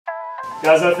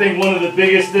Guys, I think one of the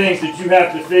biggest things that you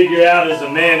have to figure out as a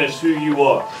man is who you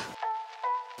are.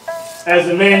 As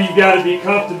a man, you've got to be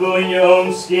comfortable in your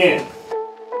own skin.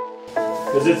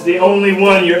 Because it's the only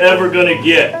one you're ever going to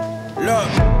get. Look,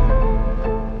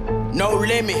 no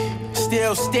limit,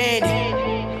 still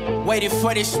standing. Waiting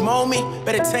for this moment,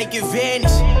 better take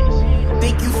advantage.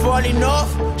 Think you falling off?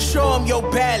 Show them your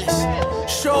balance.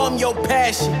 Show them your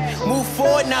passion. Move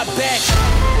forward, not back.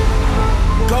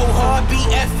 Go hard, be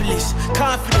effortless,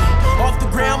 confident. Off the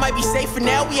ground, might be safe for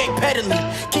now, we ain't pedaling.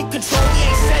 Keep control, we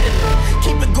ain't settling.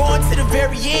 Keep it going to the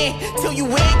very end. Till you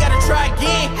win, gotta try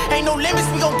again. Ain't no limits,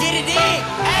 we gon' get it in.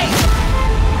 Hey.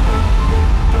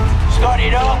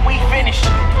 Started off, we finished.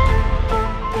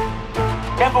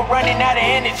 Never running out of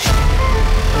energy.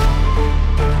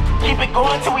 Keep it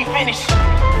going till we finish.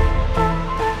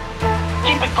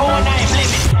 Keep it going, I ain't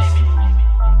limited.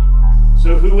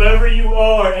 So whoever you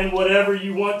are and whatever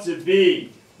you want to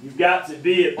be, you've got to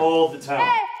be it all the time.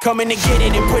 Coming to get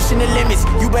it and pushing the limits.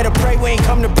 You better pray we ain't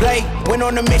come to play. Went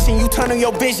on a mission, you tunnel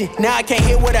your vision. Now I can't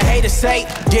hear what a hater say.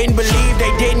 Didn't believe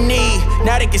they didn't need.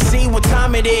 Now they can see what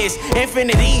time it is.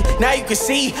 Infinity, now you can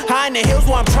see. High in the hills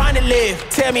where I'm trying to live.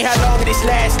 Tell me how long this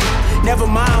lasted. Never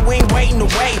mind, we ain't waiting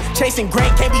away. Chasing great,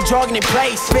 can't be jogging in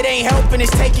place. If it ain't helping,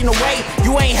 it's taking away.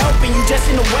 You ain't helping, you just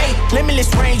in the way.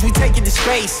 Limitless range, we take it to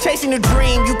space. Chasing the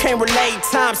dream, you can't relate.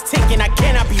 Time's ticking, I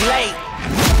cannot be late.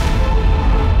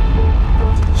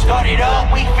 Started up,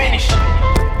 we finished.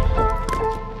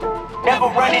 Never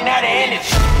running out of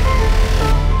energy.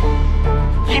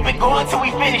 Keep it going till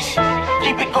we finish.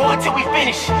 Keep it going till we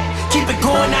finish. Keep it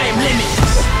going, I am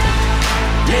limitless.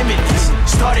 Limitless.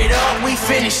 Started up, we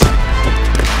finished.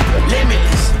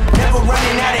 Limitless. Never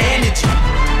running out of energy.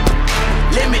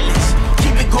 Limitless.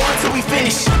 Keep it going till we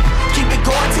finish. Keep it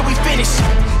going till we finish.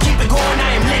 Keep it going,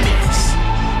 I am limitless.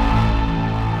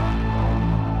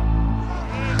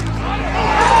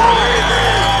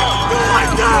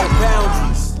 No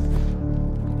boundaries,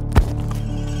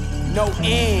 no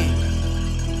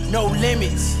end, no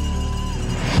limits.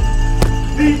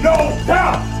 Leave no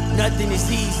doubt. Nothing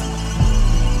is easy.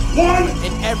 One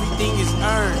and everything is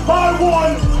earned. By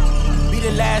one. Be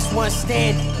the last one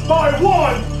standing. By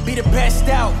one. Be the best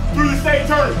out. Through the state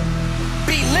tournament.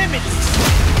 Be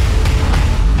limitless.